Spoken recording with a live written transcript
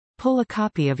Pull a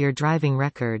copy of your driving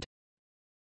record.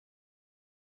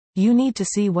 You need to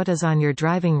see what is on your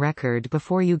driving record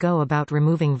before you go about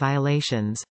removing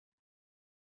violations.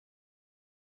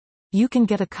 You can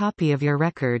get a copy of your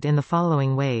record in the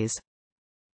following ways.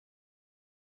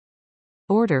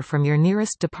 Order from your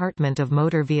nearest Department of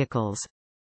Motor Vehicles.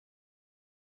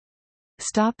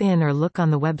 Stop in or look on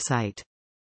the website.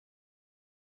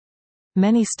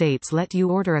 Many states let you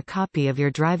order a copy of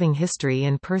your driving history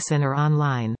in person or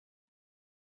online.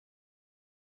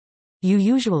 You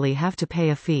usually have to pay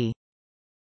a fee.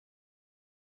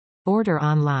 Order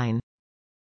online.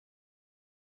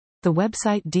 The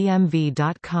website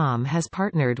dmv.com has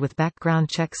partnered with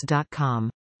backgroundchecks.com.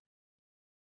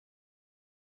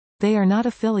 They are not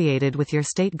affiliated with your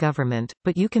state government,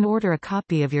 but you can order a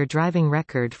copy of your driving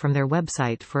record from their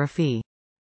website for a fee.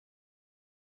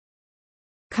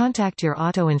 Contact your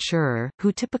auto insurer,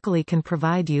 who typically can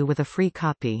provide you with a free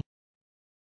copy.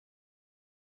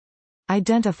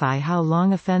 Identify how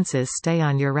long offenses stay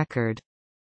on your record.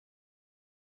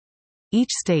 Each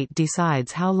state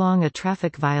decides how long a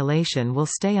traffic violation will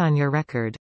stay on your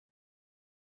record.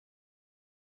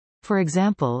 For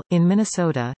example, in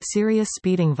Minnesota, serious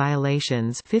speeding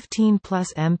violations 15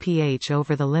 plus mph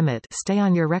over the limit stay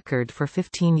on your record for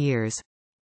 15 years.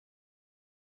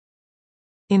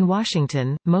 In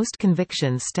Washington, most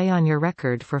convictions stay on your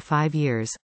record for 5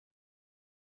 years.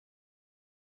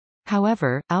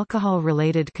 However,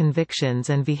 alcohol-related convictions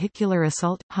and vehicular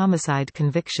assault, homicide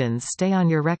convictions stay on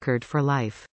your record for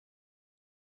life.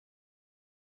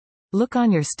 Look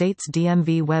on your state's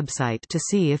DMV website to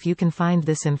see if you can find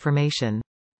this information.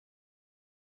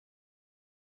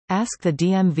 Ask the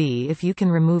DMV if you can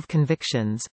remove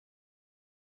convictions.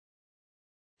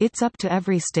 It's up to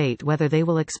every state whether they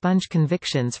will expunge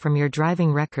convictions from your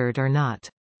driving record or not.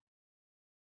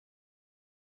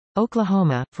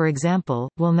 Oklahoma, for example,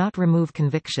 will not remove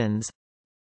convictions.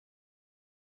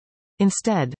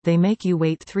 Instead, they make you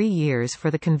wait 3 years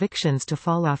for the convictions to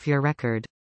fall off your record.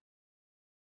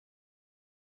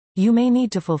 You may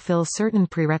need to fulfill certain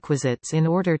prerequisites in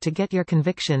order to get your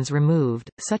convictions removed,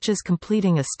 such as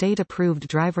completing a state-approved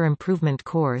driver improvement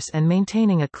course and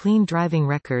maintaining a clean driving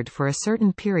record for a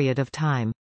certain period of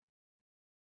time.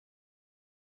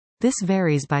 This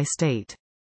varies by state.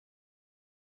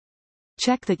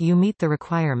 Check that you meet the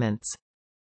requirements.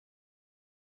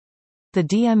 The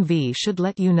DMV should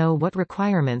let you know what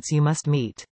requirements you must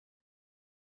meet.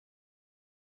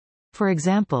 For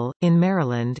example, in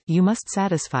Maryland, you must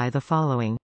satisfy the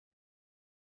following: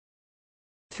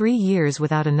 3 years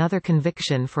without another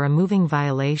conviction for a moving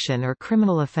violation or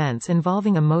criminal offense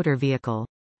involving a motor vehicle.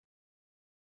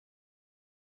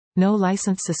 No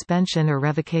license suspension or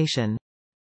revocation.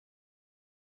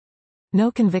 No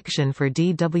conviction for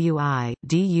DWI,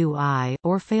 DUI,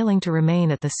 or failing to remain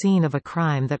at the scene of a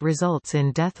crime that results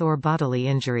in death or bodily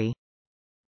injury.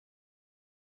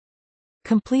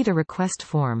 Complete a request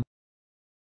form.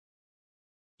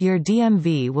 Your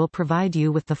DMV will provide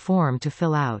you with the form to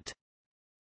fill out.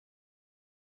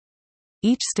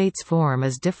 Each state's form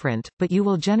is different, but you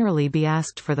will generally be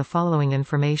asked for the following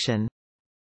information: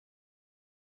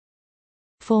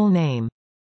 full name,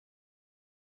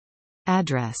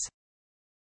 address,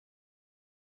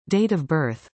 date of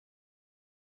birth,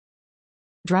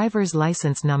 driver's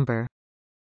license number,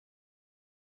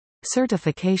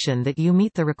 certification that you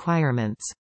meet the requirements,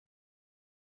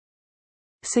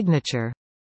 signature.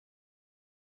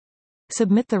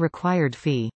 Submit the required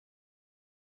fee.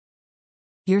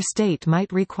 Your state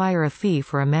might require a fee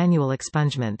for a manual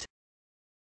expungement.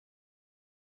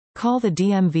 Call the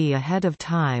DMV ahead of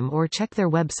time or check their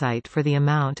website for the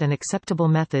amount and acceptable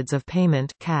methods of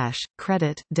payment: cash,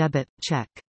 credit, debit, check.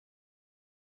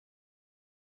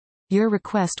 Your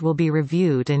request will be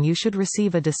reviewed and you should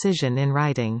receive a decision in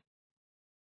writing.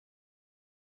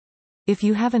 If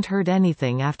you haven't heard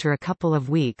anything after a couple of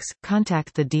weeks,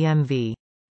 contact the DMV.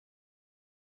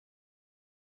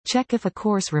 Check if a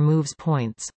course removes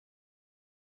points.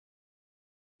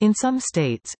 In some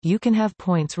states, you can have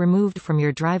points removed from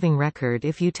your driving record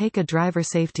if you take a driver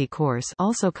safety course,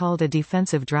 also called a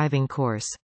defensive driving course.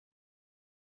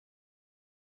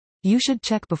 You should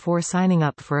check before signing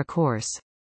up for a course.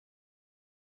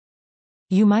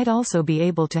 You might also be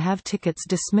able to have tickets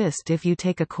dismissed if you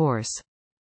take a course.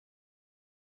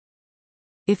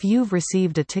 If you've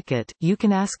received a ticket, you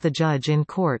can ask the judge in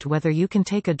court whether you can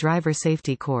take a driver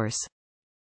safety course.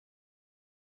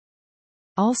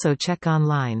 Also check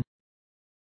online.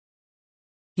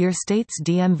 Your state's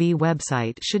DMV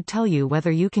website should tell you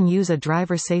whether you can use a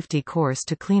driver safety course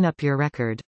to clean up your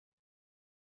record.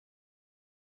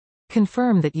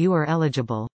 Confirm that you are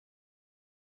eligible.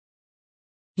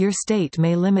 Your state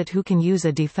may limit who can use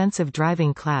a defensive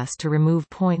driving class to remove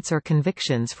points or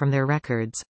convictions from their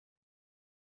records.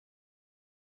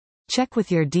 Check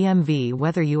with your DMV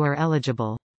whether you are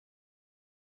eligible.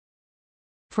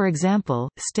 For example,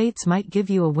 states might give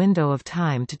you a window of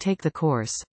time to take the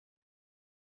course.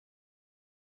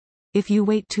 If you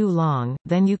wait too long,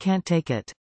 then you can't take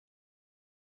it.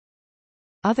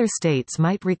 Other states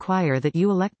might require that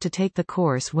you elect to take the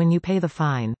course when you pay the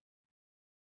fine.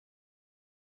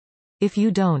 If you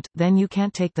don't, then you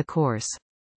can't take the course.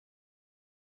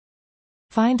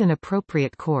 Find an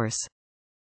appropriate course.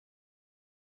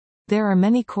 There are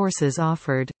many courses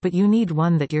offered, but you need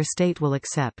one that your state will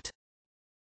accept.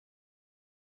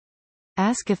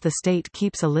 Ask if the state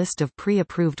keeps a list of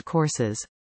pre-approved courses.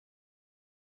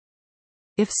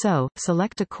 If so,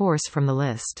 select a course from the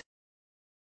list.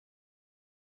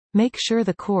 Make sure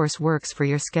the course works for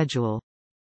your schedule.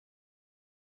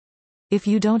 If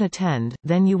you don't attend,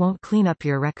 then you won't clean up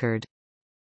your record.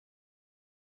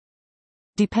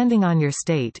 Depending on your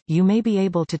state, you may be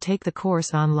able to take the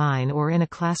course online or in a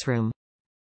classroom.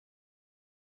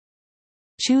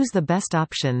 Choose the best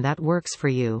option that works for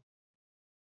you.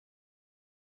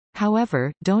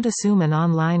 However, don't assume an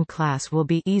online class will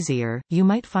be easier. You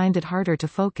might find it harder to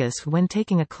focus when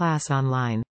taking a class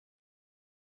online.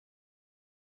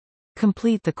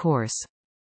 Complete the course.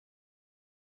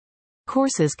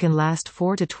 Courses can last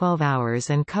 4 to 12 hours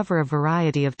and cover a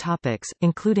variety of topics,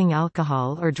 including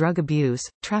alcohol or drug abuse,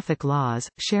 traffic laws,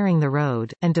 sharing the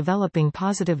road, and developing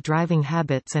positive driving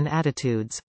habits and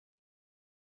attitudes.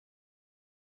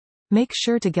 Make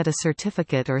sure to get a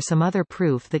certificate or some other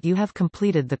proof that you have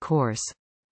completed the course.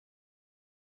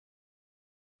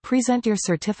 Present your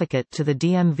certificate to the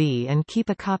DMV and keep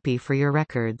a copy for your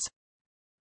records.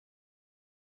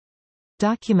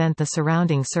 Document the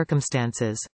surrounding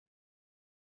circumstances.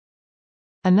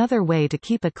 Another way to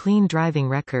keep a clean driving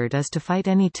record is to fight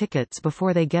any tickets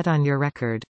before they get on your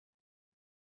record.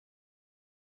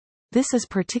 This is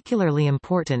particularly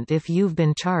important if you've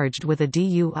been charged with a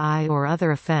DUI or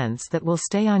other offense that will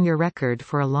stay on your record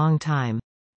for a long time.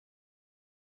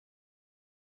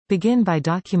 Begin by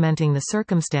documenting the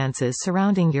circumstances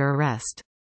surrounding your arrest.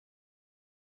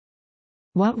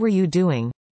 What were you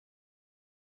doing?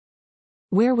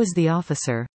 Where was the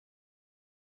officer?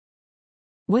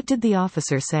 What did the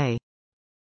officer say?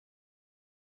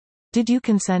 Did you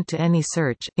consent to any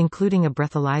search, including a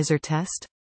breathalyzer test?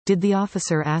 Did the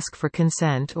officer ask for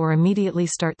consent or immediately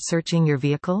start searching your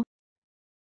vehicle?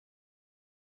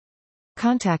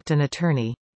 Contact an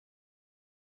attorney.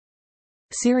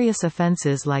 Serious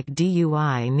offenses like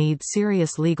DUI need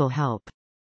serious legal help.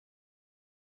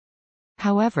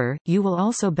 However, you will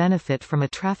also benefit from a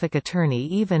traffic attorney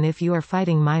even if you are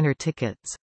fighting minor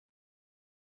tickets.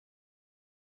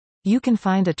 You can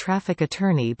find a traffic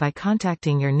attorney by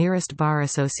contacting your nearest bar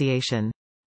association.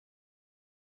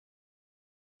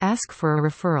 Ask for a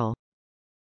referral.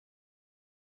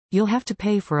 You'll have to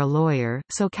pay for a lawyer,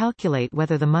 so calculate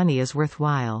whether the money is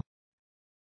worthwhile.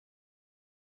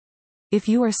 If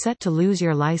you are set to lose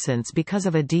your license because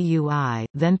of a DUI,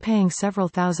 then paying several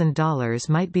 $1,000s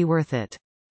might be worth it.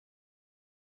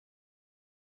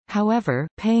 However,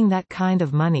 paying that kind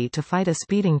of money to fight a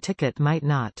speeding ticket might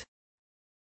not.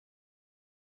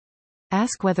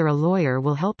 Ask whether a lawyer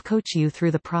will help coach you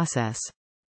through the process.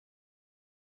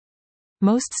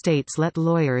 Most states let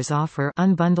lawyers offer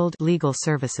unbundled legal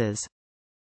services.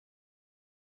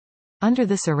 Under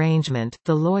this arrangement,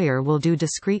 the lawyer will do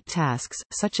discrete tasks,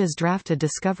 such as draft a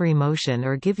discovery motion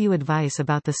or give you advice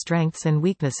about the strengths and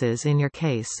weaknesses in your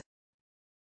case.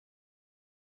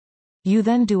 You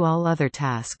then do all other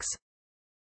tasks.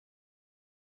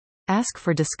 Ask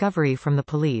for discovery from the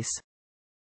police.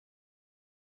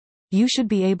 You should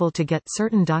be able to get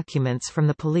certain documents from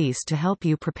the police to help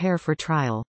you prepare for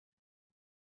trial.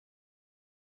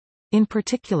 In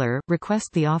particular,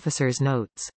 request the officer's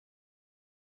notes.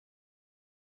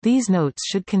 These notes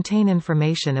should contain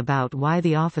information about why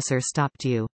the officer stopped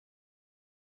you.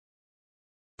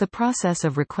 The process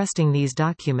of requesting these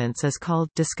documents is called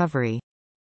discovery.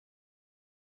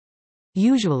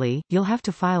 Usually, you'll have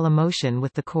to file a motion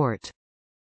with the court.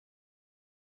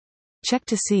 Check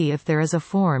to see if there is a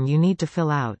form you need to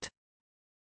fill out.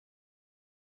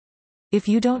 If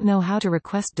you don't know how to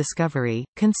request discovery,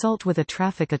 consult with a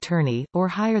traffic attorney, or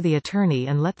hire the attorney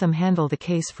and let them handle the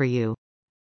case for you.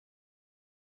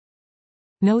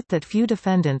 Note that few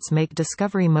defendants make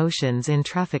discovery motions in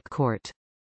traffic court.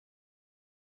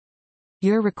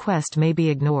 Your request may be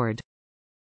ignored.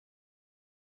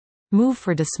 Move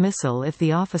for dismissal if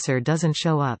the officer doesn't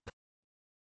show up.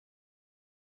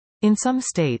 In some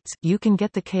states, you can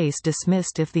get the case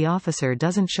dismissed if the officer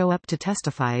doesn't show up to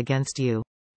testify against you.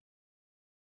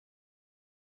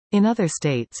 In other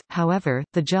states, however,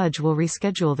 the judge will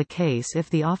reschedule the case if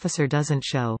the officer doesn't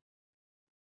show.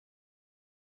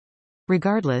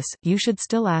 Regardless, you should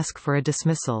still ask for a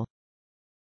dismissal.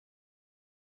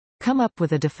 Come up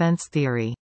with a defense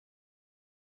theory.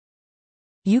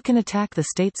 You can attack the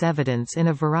state's evidence in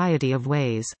a variety of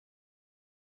ways.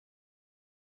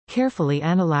 Carefully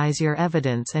analyze your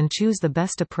evidence and choose the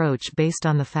best approach based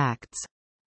on the facts.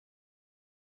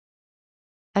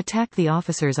 Attack the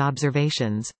officer's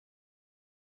observations.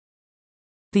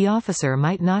 The officer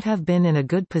might not have been in a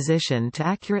good position to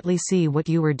accurately see what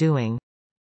you were doing.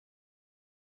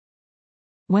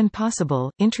 When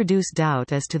possible, introduce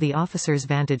doubt as to the officer's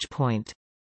vantage point.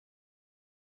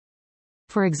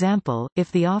 For example, if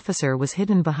the officer was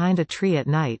hidden behind a tree at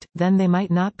night, then they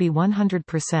might not be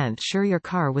 100% sure your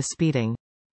car was speeding.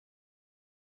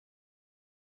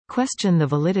 Question the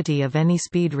validity of any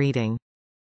speed reading.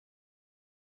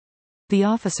 The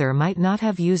officer might not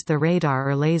have used the radar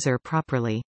or laser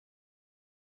properly.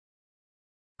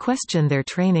 Question their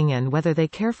training and whether they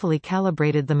carefully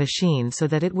calibrated the machine so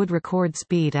that it would record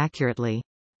speed accurately.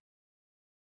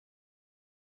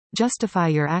 Justify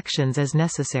your actions as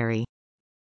necessary.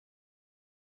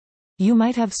 You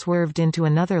might have swerved into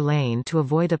another lane to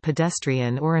avoid a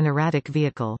pedestrian or an erratic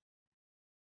vehicle.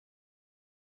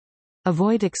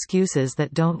 Avoid excuses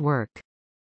that don't work.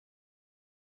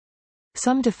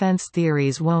 Some defense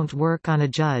theories won't work on a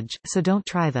judge, so don't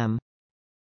try them.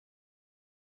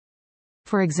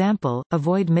 For example,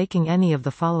 avoid making any of the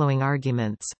following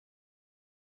arguments.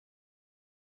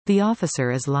 The officer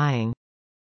is lying.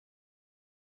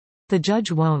 The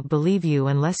judge won't believe you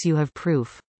unless you have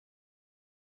proof.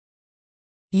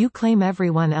 You claim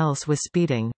everyone else was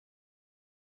speeding.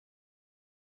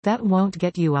 That won't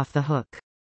get you off the hook.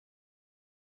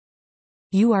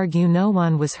 You argue no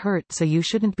one was hurt, so you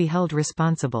shouldn't be held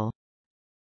responsible.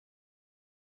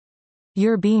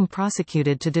 You're being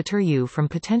prosecuted to deter you from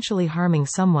potentially harming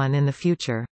someone in the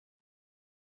future.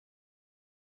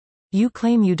 You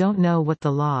claim you don't know what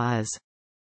the law is.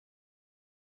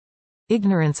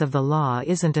 Ignorance of the law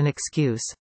isn't an excuse.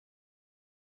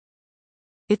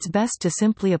 It's best to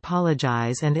simply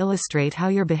apologize and illustrate how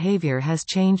your behavior has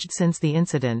changed since the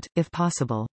incident, if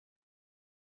possible.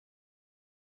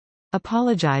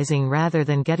 Apologizing rather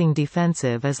than getting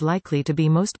defensive is likely to be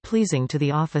most pleasing to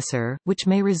the officer, which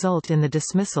may result in the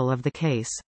dismissal of the case.